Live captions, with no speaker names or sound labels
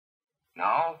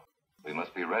Now, we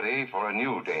must be ready for a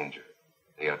new danger,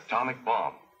 the atomic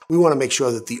bomb. We want to make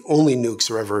sure that the only nukes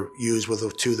are ever used were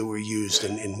the two that were used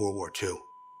in World War II.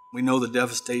 We know the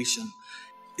devastation.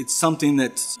 It's something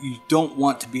that you don't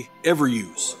want to be ever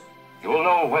use. You will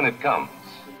know when it comes.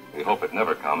 We hope it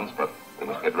never comes, but we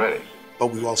must get ready. But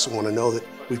we also want to know that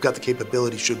we've got the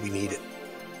capability should we need it.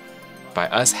 By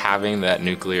us having that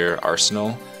nuclear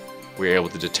arsenal, we're able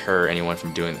to deter anyone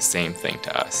from doing the same thing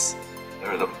to us.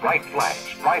 There is a bright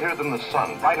flash, brighter than the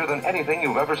sun, brighter than anything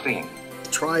you've ever seen. The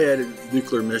triad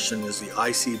nuclear mission is the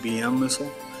ICBM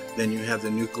missile, then you have the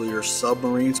nuclear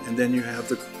submarines, and then you have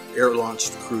the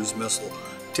air-launched cruise missile.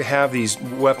 To have these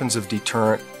weapons of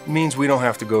deterrent means we don't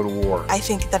have to go to war. I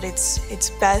think that it's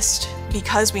best,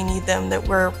 because we need them, that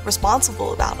we're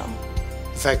responsible about them.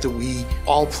 The fact that we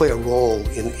all play a role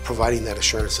in providing that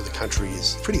assurance to the country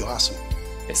is pretty awesome.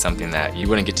 It's something that you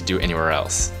wouldn't get to do anywhere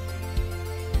else.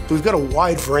 We've got a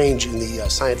wide range in the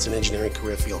science and engineering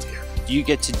career field here. You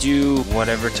get to do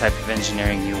whatever type of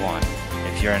engineering you want.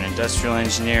 If you're an industrial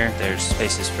engineer, there's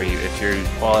places for you. If you're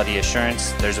quality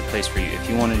assurance, there's a place for you. If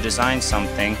you want to design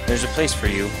something, there's a place for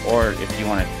you. Or if you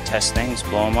want to test things,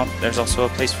 blow them up, there's also a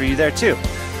place for you there too.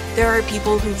 There are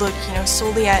people who look,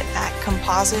 solely at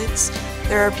composites.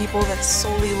 There are people that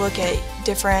solely look at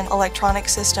different electronic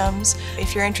systems.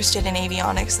 If you're interested in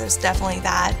avionics, there's definitely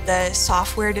that. The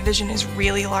software division is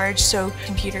really large, so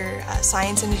computer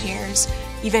science engineers,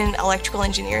 even electrical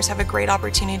engineers have a great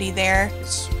opportunity there.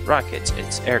 It's rockets,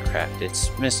 it's aircraft, it's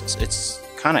missiles, it's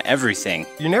kind of everything.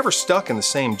 You're never stuck in the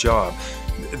same job.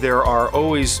 There are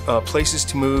always places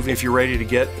to move. If you're ready to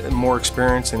get more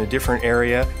experience in a different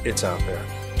area, it's out there.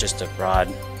 Just a broad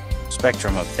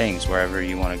spectrum of things wherever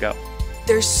you want to go.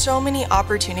 There's so many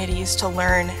opportunities to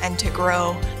learn and to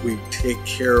grow. We take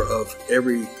care of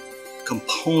every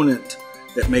component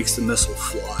that makes the missile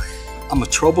fly. I'm a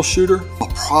troubleshooter,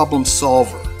 a problem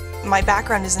solver. My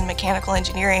background is in mechanical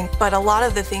engineering, but a lot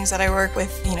of the things that I work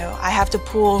with, I have to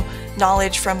pull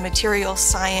knowledge from material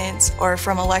science or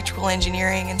from electrical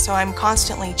engineering, and so I'm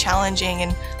constantly challenging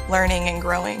and learning and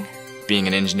growing. Being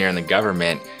an engineer in the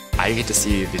government, I get to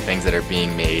see the things that are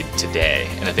being made today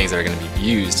and the things that are going to be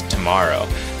used tomorrow.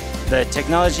 The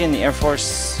technology in the Air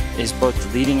Force is both the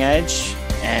leading edge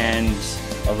and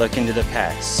a look into the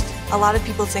past. A lot of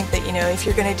people think that, if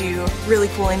you're going to do really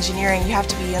cool engineering, you have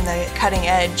to be on the cutting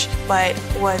edge. But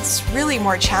what's really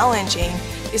more challenging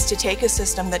is to take a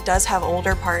system that does have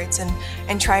older parts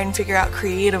and try and figure out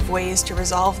creative ways to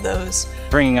resolve those.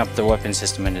 Bringing up the weapon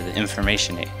system into the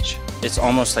information age. It's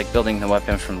almost like building the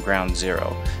weapon from ground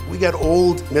zero. We got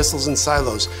old missiles in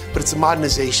silos, but it's a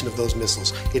modernization of those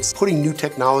missiles. It's putting new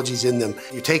technologies in them.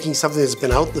 You're taking something that's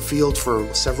been out in the field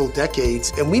for several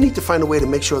decades, and we need to find a way to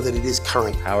make sure that it is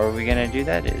current. How are we going to do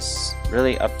that is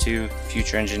really up to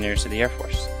future engineers of the Air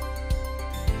Force.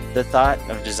 The thought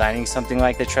of designing something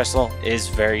like the trestle is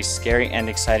very scary and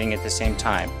exciting at the same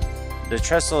time. The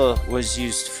trestle was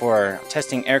used for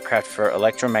testing aircraft for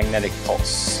electromagnetic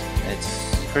pulse.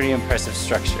 It's a pretty impressive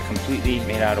structure, completely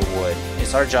made out of wood.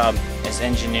 It's our job as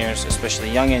engineers,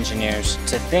 especially young engineers,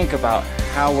 to think about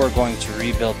how we're going to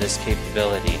rebuild this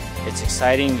capability. It's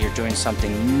exciting, you're doing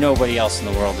something nobody else in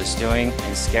the world is doing,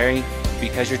 and scary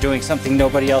because you're doing something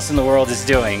nobody else in the world is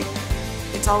doing.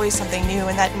 It's always something new,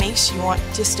 and that makes you want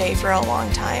to stay for a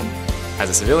long time. As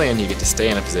a civilian, you get to stay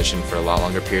in a position for a lot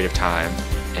longer period of time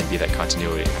and be that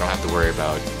continuity. I don't have to worry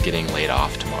about getting laid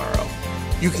off tomorrow.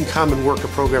 You can come and work a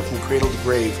program from cradle to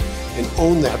grave and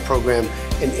own that program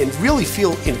and really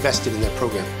feel invested in that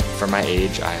program. For my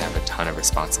age, I have a ton of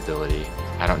responsibility.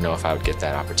 I don't know if I would get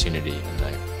that opportunity in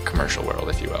the commercial world,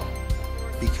 if you will.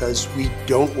 Because we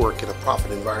don't work in a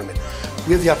profit environment.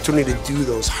 We have the opportunity to do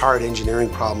those hard engineering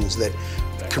problems that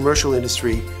the commercial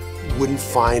industry wouldn't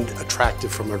find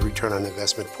attractive from a return on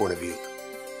investment point of view.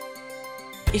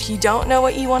 If you don't know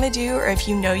what you want to do, or if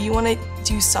you know you want to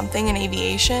do something in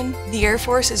aviation, the Air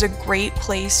Force is a great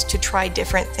place to try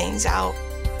different things out.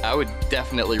 I would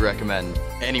definitely recommend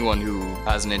anyone who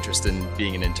has an interest in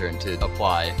being an intern to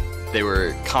apply. They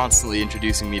were constantly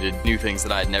introducing me to new things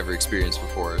that I had never experienced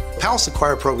before. The Palace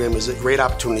Acquire program is a great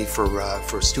opportunity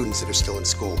for students that are still in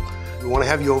school. We want to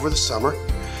have you over the summer.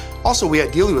 Also, we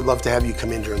ideally would love to have you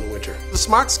come in during the winter. The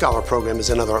Smart Scholar program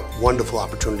is another wonderful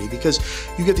opportunity because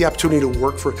you get the opportunity to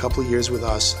work for a couple of years with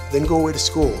us, then go away to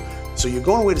school. So you're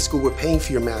going away to school, we're paying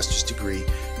for your master's degree.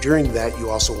 During that, you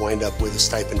also wind up with a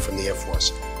stipend from the Air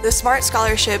Force. The Smart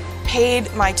Scholarship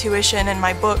paid my tuition and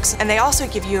my books, and they also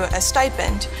give you a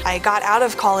stipend. I got out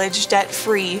of college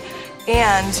debt-free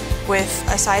and with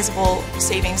a sizable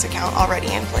savings account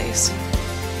already in place.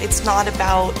 It's not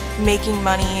about making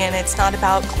money, and it's not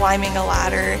about climbing a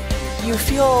ladder. You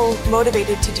feel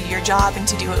motivated to do your job and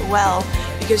to do it well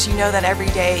because you know that every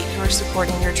day you're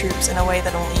supporting your troops in a way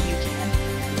that only you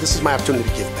can. This is my opportunity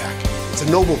to give back. It's a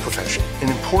noble profession. An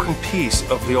important piece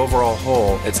of the overall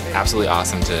whole. It's absolutely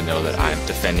awesome to know that I'm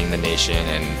defending the nation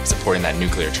and supporting that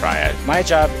nuclear triad. My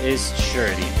job is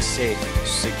surety, safe,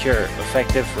 secure,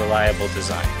 effective, reliable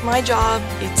design. My job,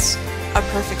 it's a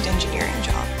perfect engineering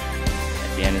job.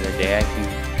 At the end of the day, I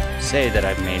can say that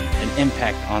I've made an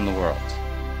impact on the world.